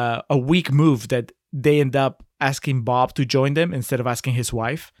a weak move that they end up asking Bob to join them instead of asking his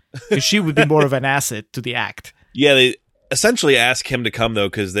wife, because she would be more of an asset to the act. Yeah, they essentially ask him to come, though,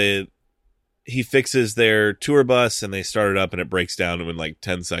 because he fixes their tour bus and they start it up and it breaks down in like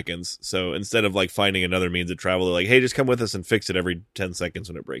 10 seconds. So instead of like finding another means of travel, they're like, hey, just come with us and fix it every 10 seconds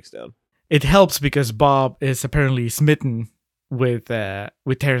when it breaks down. It helps because Bob is apparently smitten with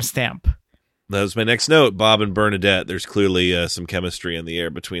Terrence Stamp. That was my next note. Bob and Bernadette. There's clearly some chemistry in the air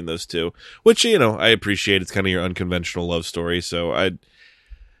between those two, which, I appreciate. It's kind of your unconventional love story. So I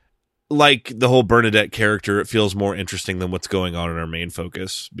like the whole Bernadette character. It feels more interesting than what's going on in our main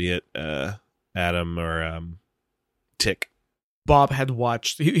focus, be it Adam or Tick. Bob had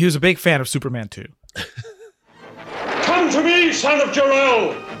watched, he was a big fan of Superman 2. Come to me, son of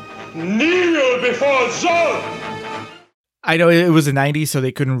Jor-El! Kneel before Zod! I know it was the 90s, so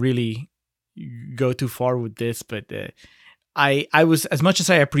they couldn't really go too far with this, but I was, as much as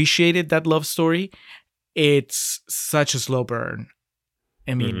I appreciated that love story, it's such a slow burn.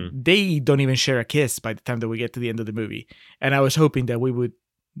 I mean, They don't even share a kiss by the time that we get to the end of the movie. And I was hoping that we would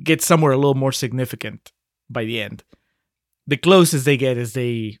get somewhere a little more significant by the end. The closest they get is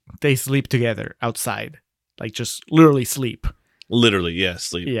they sleep together outside. Like, just literally sleep. Literally, yeah,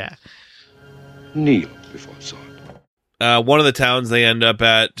 sleep. Yeah. Kneel before Zod. One of the towns they end up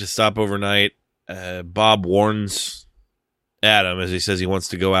at to stop overnight, Bob warns Adam as he says he wants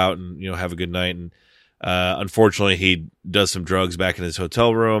to go out and have a good night, and unfortunately he does some drugs back in his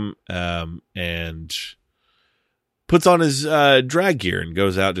hotel room and puts on his drag gear and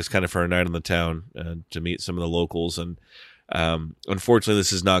goes out just kind of for a night on the town to meet some of the locals. And unfortunately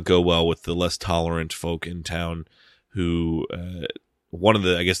this does not go well with the less tolerant folk in town, who one of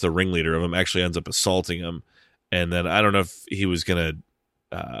the ringleader of them actually ends up assaulting him. And then I don't know if he was going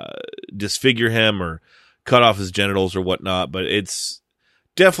to disfigure him or cut off his genitals or whatnot, but it's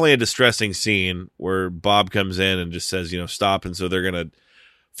definitely a distressing scene where Bob comes in and just says, stop. And so they're going to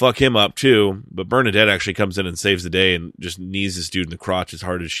fuck him up too. But Bernadette actually comes in and saves the day and just knees this dude in the crotch as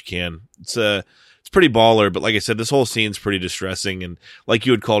hard as she can. It's pretty baller. But like I said, this whole scene's pretty distressing. And like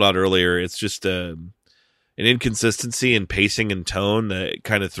you had called out earlier, it's just an inconsistency in pacing and tone that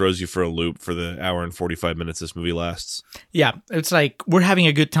kind of throws you for a loop for the hour and 45 minutes this movie lasts. Yeah, it's like we're having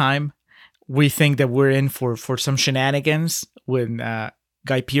a good time. We think that we're in for some shenanigans when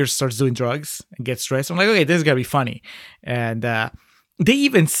Guy Pearce starts doing drugs and gets stressed. I'm like, okay, this is going to be funny. And they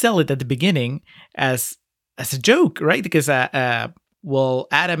even sell it at the beginning as a joke, right? Because, Adam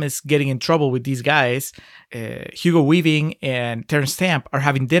is getting in trouble with these guys. Hugo Weaving and Terrence Stamp are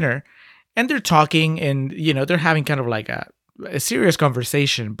having dinner. and they're talking, and they're having kind of like a serious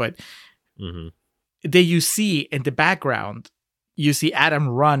conversation, but then you see in the background, you see Adam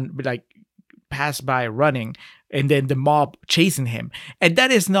run, like pass by running, and then the mob chasing him, and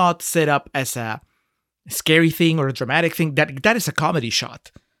that is not set up as a scary thing or a dramatic thing. That is a comedy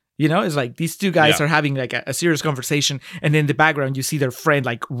shot. It's like these two guys are having like a serious conversation, and in the background you see their friend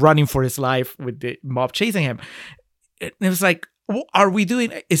like running for his life with the mob chasing him. It was like,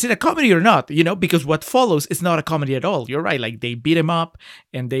 is it a comedy or not? Because what follows is not a comedy at all. You're right. Like they beat him up,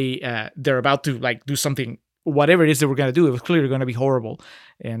 and they're about to like do something, whatever it is they were going to do. It was clearly going to be horrible.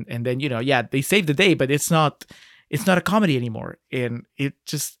 And then, they saved the day, but it's not a comedy anymore. And it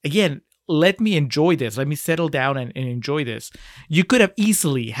just, again, let me enjoy this. Let me settle down and enjoy this. You could have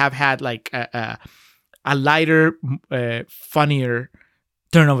easily have had like a lighter, funnier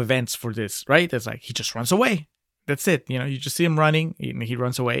turn of events for this, right? It's like he just runs away. That's it. You just see him running and he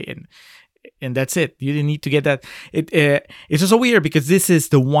runs away, and that's it. You didn't need to get that. It's just so weird because this is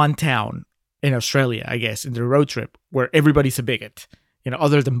the one town in Australia, I guess, in the road trip where everybody's a bigot,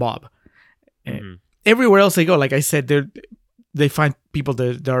 other than Bob. Everywhere else they go, like I said, they find people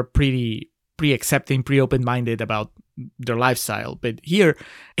that are pretty accepting, pretty open-minded about their lifestyle. But here,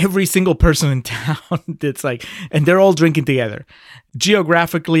 every single person in town, it's like, and they're all drinking together.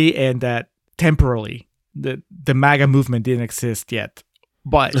 Geographically and temporally, the MAGA movement didn't exist yet.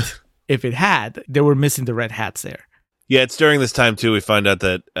 But if it had, they were missing the red hats there. Yeah, it's during this time, too, we find out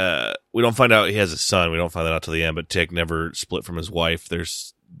that we don't find out he has a son. We don't find that out till the end, but Tick never split from his wife.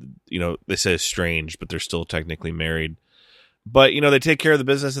 There's, they say estranged, but they're still technically married. But, they take care of the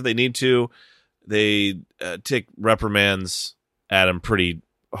business that they need to. Tick reprimands Adam pretty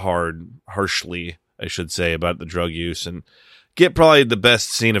harshly, I should say, about the drug use, and get probably the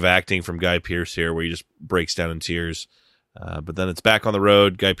best scene of acting from Guy Pearce here, where he just breaks down in tears. But then it's back on the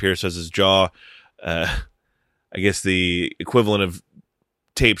road. Guy Pearce has his jaw, I guess the equivalent of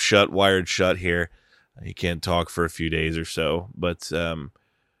taped shut, wired shut here. He can't talk for a few days or so, but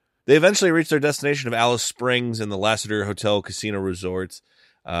they eventually reach their destination of Alice Springs and the Lassiter Hotel Casino Resort,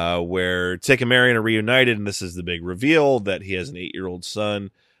 where Tick and Marion are reunited, and this is the big reveal that he has an 8-year-old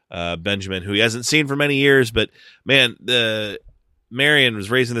son, Benjamin, who he hasn't seen for many years. But man, Marion was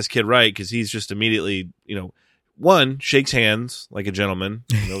raising this kid right, because he's just immediately, one, shakes hands like a gentleman,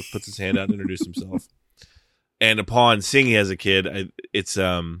 puts his hand out to introduce himself. And upon seeing he has a kid, it's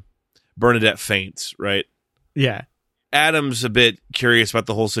Bernadette faints, right? Yeah. Adam's a bit curious about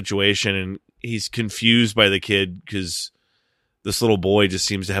the whole situation, and he's confused by the kid because this little boy just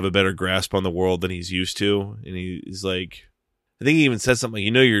seems to have a better grasp on the world than he's used to. And he's like, I think he even said something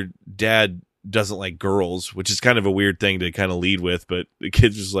like, your dad doesn't like girls, which is kind of a weird thing to kind of lead with. But the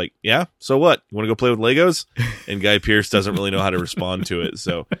kid's just like, yeah, so what? You want to go play with Legos? And Guy Pearce doesn't really know how to respond to it.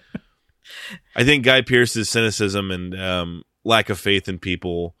 So I think Guy Pearce's cynicism and lack of faith in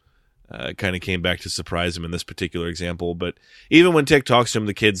people kind of came back to surprise him in this particular example. But even when Tick talks to him,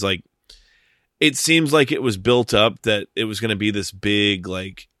 the kid's like, it seems like it was built up that it was going to be this big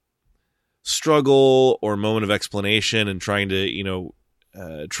like struggle or moment of explanation and trying to,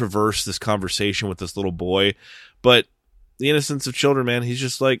 traverse this conversation with this little boy. But the innocence of children, man, he's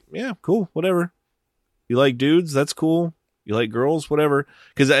just like, yeah, cool, whatever. You like dudes? That's cool. You like girls? Whatever.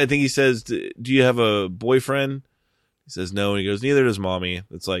 Because I think he says, do you have a boyfriend? He says no, and he goes, neither does mommy.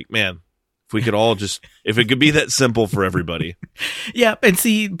 It's like, man, if we could all just, if it could be that simple for everybody. Yeah, and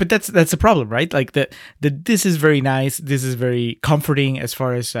see, but that's the problem, right? Like this is very nice. This is very comforting as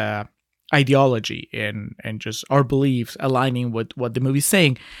far as ideology and just our beliefs aligning with what the movie's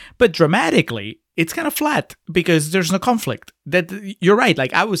saying. But dramatically, it's kind of flat because there's no conflict. That you're right.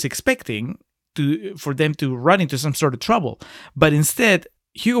 Like I was expecting for them to run into some sort of trouble, but instead,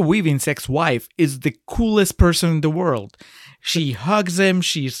 Hugo Weaving's ex-wife is the coolest person in the world. She hugs him,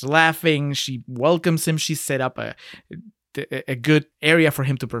 she's laughing, she welcomes him, she set up a good area for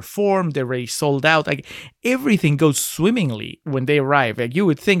him to perform. They're already sold out. Like everything goes swimmingly when they arrive. Like you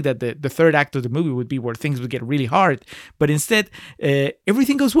would think that the third act of the movie would be where things would get really hard, but instead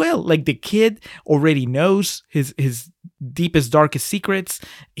everything goes well. Like the kid already knows his deepest, darkest secrets.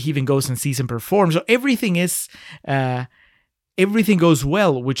 He even goes and sees him perform. So everything goes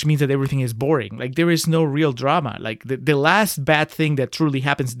well, which means that everything is boring. Like there is no real drama. Like the last bad thing that truly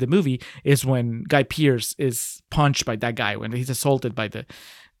happens in the movie is when Guy Pearce is punched by that guy, when he's assaulted by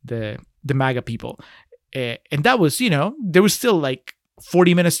the MAGA people. And that was, there was still like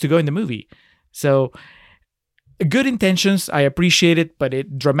 40 minutes to go in the movie. So good intentions, I appreciate it,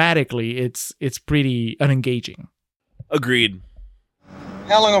 but dramatically it's pretty unengaging. Agreed.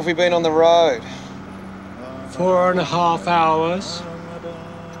 How long have we been on the road? 4.5 hours.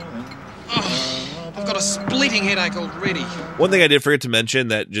 I've got a splitting headache already. One thing I did forget to mention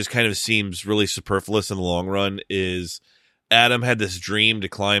that just kind of seems really superfluous in the long run is Adam had this dream to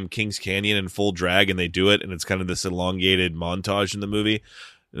climb Kings Canyon in full drag, and they do it, and it's kind of this elongated montage in the movie.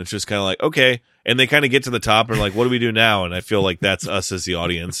 And it's just kind of like, okay. And they kind of get to the top and are like, what do we do now? And I feel like that's us as the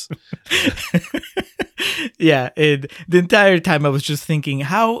audience. Yeah, the entire time I was just thinking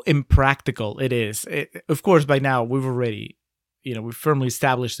how impractical it is. Of course, by now we've already, we firmly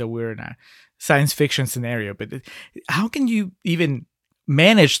established that we're in a science fiction scenario, but how can you even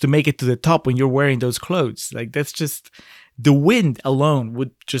manage to make it to the top when you're wearing those clothes? Like, that's just, the wind alone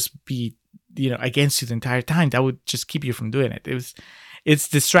would just be, against you the entire time. That would just keep you from doing it. It's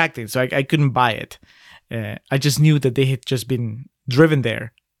distracting, so I couldn't buy it. I just knew that they had just been driven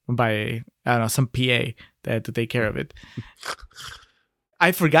there by, I don't know, some PA that had to take care of it.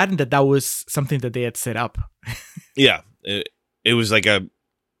 I'd forgotten that was something that they had set up. Yeah, it was like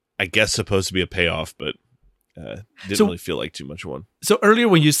I guess supposed to be a payoff, but didn't really feel like too much one. So earlier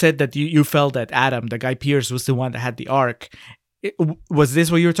when you said that you felt that Adam, the guy Pierce, was the one that had the arc, was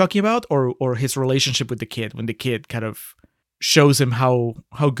this what you were talking about, or his relationship with the kid, when the kid kind of shows him how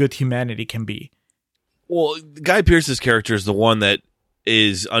good humanity can be? Well, Guy Pearce's character is the one that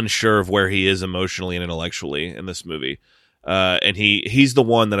is unsure of where he is emotionally and intellectually in this movie. And he's the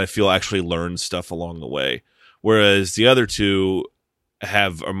one that I feel actually learns stuff along the way. Whereas the other two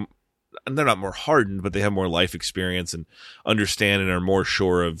have, they're not more hardened, but they have more life experience and understand and are more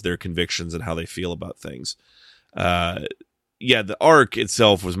sure of their convictions and how they feel about things. The arc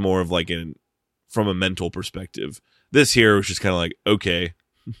itself was more of like from a mental perspective. This here was just kind of like, okay,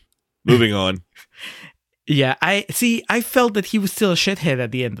 moving on. Yeah, I felt that he was still a shithead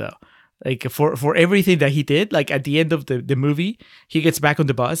at the end, though. Like, for everything that he did, like at the end of the movie, he gets back on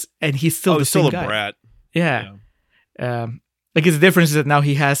the bus and he's still the same guy. Still a brat. Yeah. Like, his difference is that now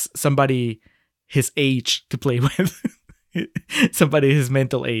he has somebody his age to play with, somebody his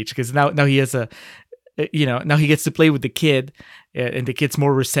mental age, because now he has now he gets to play with the kid, and the kid's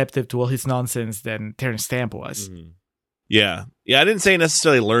more receptive to all his nonsense than Terrence Stamp was. Mm-hmm. Yeah. I didn't say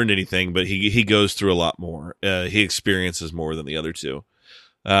necessarily learned anything, but he goes through a lot more. He experiences more than the other two.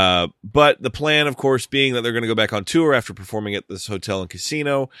 But the plan, of course, being that they're going to go back on tour after performing at this hotel and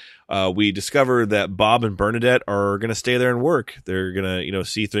casino. We discover that Bob and Bernadette are going to stay there and work. They're going to,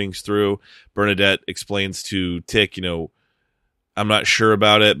 see things through. Bernadette explains to Tick, I'm not sure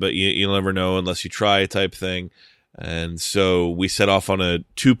about it, but you'll never know unless you try, type thing. And so we set off on a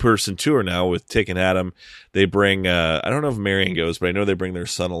 2-person tour now with Tick and Adam. They bring, I don't know if Marion goes, but I know they bring their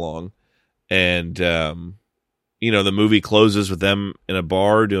son along. And, the movie closes with them in a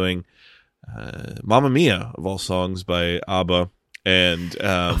bar doing Mamma Mia, of all songs, by ABBA. And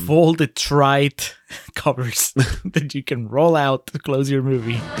of all the trite covers that you can roll out to close your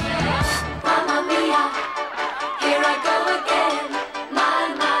movie. Mamma Mia, here I go again.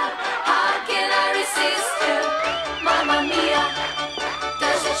 My, how can I resist you? Mamma Mia,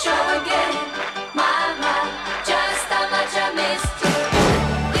 does it show again? My, just how much I missed you.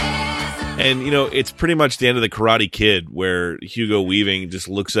 And, it's pretty much the end of The Karate Kid, where Hugo Weaving just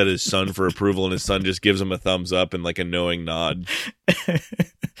looks at his son for approval, and his son just gives him a thumbs up and like a knowing nod.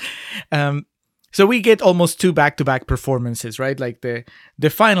 So we get almost 2 back-to-back performances, right? Like the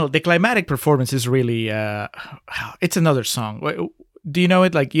climatic performance is really, it's another song. Do you know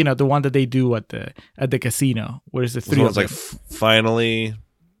it? Like, the one that they do at the casino, where's the 3 of them? Like, finally.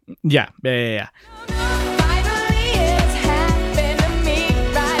 Yeah.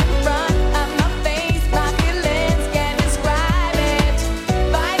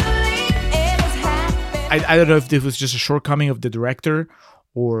 I don't know if this was just a shortcoming of the director,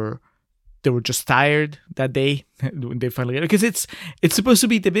 or they were just tired that day when they finally get it. Because it's supposed to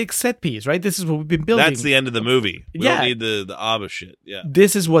be the big set piece, right? This is what we've been building. That's the end of the movie. We don't need the ABBA shit. Yeah.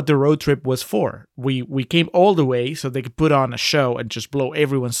 This is what the road trip was for. We came all the way so they could put on a show and just blow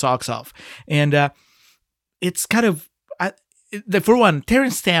everyone's socks off. And it's kind of, for one,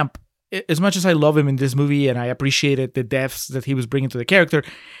 Terrence Stamp, as much as I love him in this movie and I appreciated the depths that he was bringing to the character,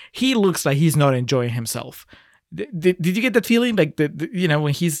 he looks like he's not enjoying himself. Did you get that feeling? Like,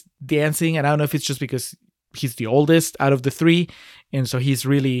 when he's dancing, and I don't know if it's just because he's the oldest out of the 3, and so he's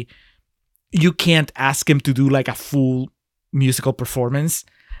really, you can't ask him to do like a full musical performance,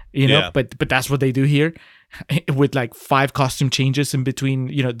 but that's what they do here with like 5 costume changes in between,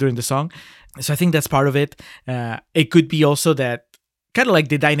 during the song. So I think that's part of it. It could be also that kind of like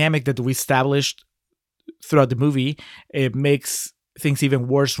the dynamic that we established throughout the movie, it makes things even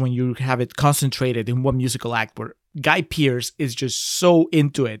worse when you have it concentrated in one musical act, where Guy Pearce is just so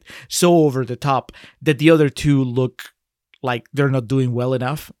into it, so over the top, that the other 2 look like they're not doing well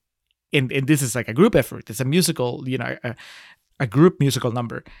enough. and this is like a group effort. It's a musical, a group musical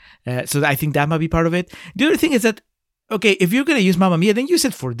number. So I think that might be part of it. The other thing is that, okay, if you're going to use Mamma Mia, then use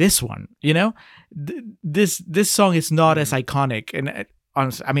it for this one, This song is not as iconic. And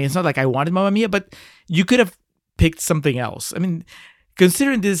honestly, I mean, it's not like I wanted Mamma Mia, but you could have picked something else. I mean,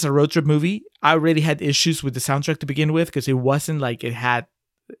 considering this is a road trip movie, I already had issues with the soundtrack to begin with because it wasn't like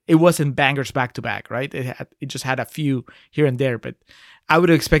it wasn't bangers back to back, right? It just had a few here and there, but I would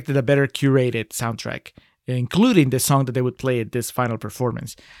have expected a better curated soundtrack, including the song that they would play at this final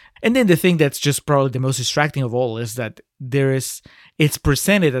performance. And then the thing that's just probably the most distracting of all is that it's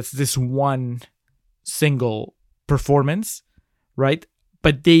presented as this one single performance, right?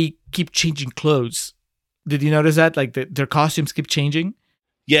 But they keep changing clothes. Did you notice that? Like their costumes keep changing?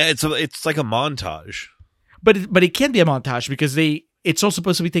 Yeah, it's like a montage. But it can be a montage because it's all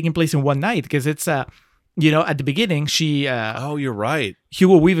supposed to be taking place in one night because it's at the beginning she oh, you're right.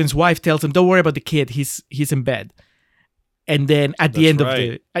 Hugo Weaving's wife tells him, "Don't worry about the kid. He's in bed." And then at the end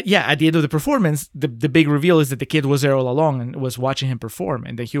of the performance, the big reveal is that the kid was there all along and was watching him perform,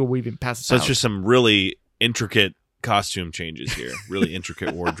 and then Hugo Weaving passes out. So it's just some really intricate costume changes here, really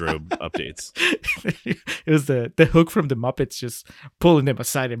intricate wardrobe updates. It was the hook from the Muppets just pulling them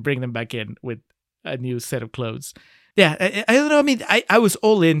aside and bringing them back in with a new set of clothes. Yeah, I don't know. I mean, I was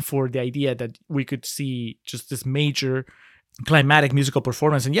all in for the idea that we could see just this major climatic musical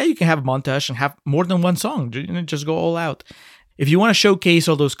performance. And yeah, you can have a montage and have more than one song. Just go all out. If you want to showcase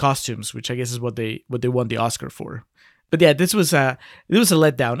all those costumes, which I guess is what they won the Oscar for. But yeah, it was a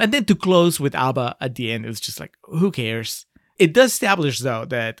letdown. And then to close with ABBA at the end, it was just like, who cares? It does establish, though,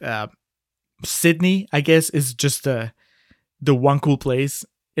 that Sydney, I guess, is just the one cool place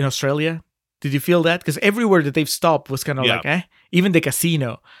in Australia. Did you feel that? Because everywhere that they've stopped was kind of like, eh. Even the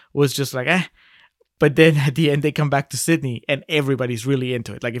casino was just like, eh. But then at the end, they come back to Sydney and everybody's really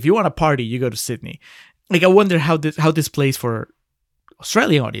into it. Like, if you want to party, you go to Sydney. Like, I wonder how this plays for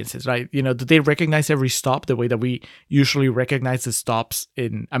Australian audiences, right? Do they recognize every stop the way that we usually recognize the stops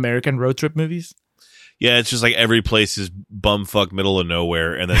in American road trip movies? Yeah, it's just like every place is bumfuck middle of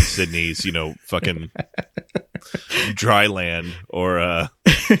nowhere, and then Sydney's, fucking dry land or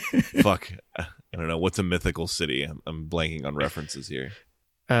fuck, I don't know, what's a mythical city? I'm blanking on references here.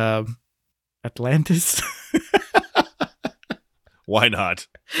 Atlantis. Why not?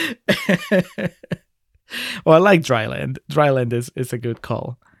 Well, I like Dryland. Dryland is a good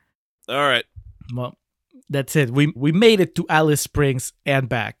call. All right. Well, that's it. We made it to Alice Springs and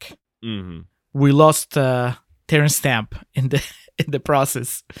back. Mm-hmm. We lost Terrence Stamp in the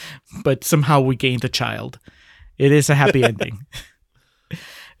process, but somehow we gained a child. It is a happy ending.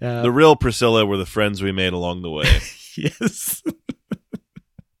 The real Priscilla were the friends we made along the way. Yes.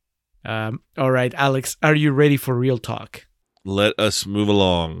 All right, Alex, are you ready for Real Talk? Let us move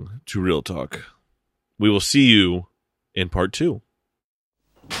along to Real Talk. We will see you in part 2.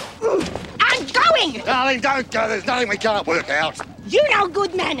 I'm going! Darling, don't go. There's nothing we can't work out. You know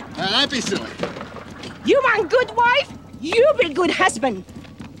good man. Don't be silly. You want good wife? You be good husband.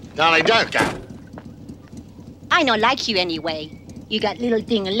 Darling, don't go. I don't like you anyway. You got little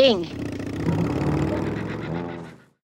ding-a-ling.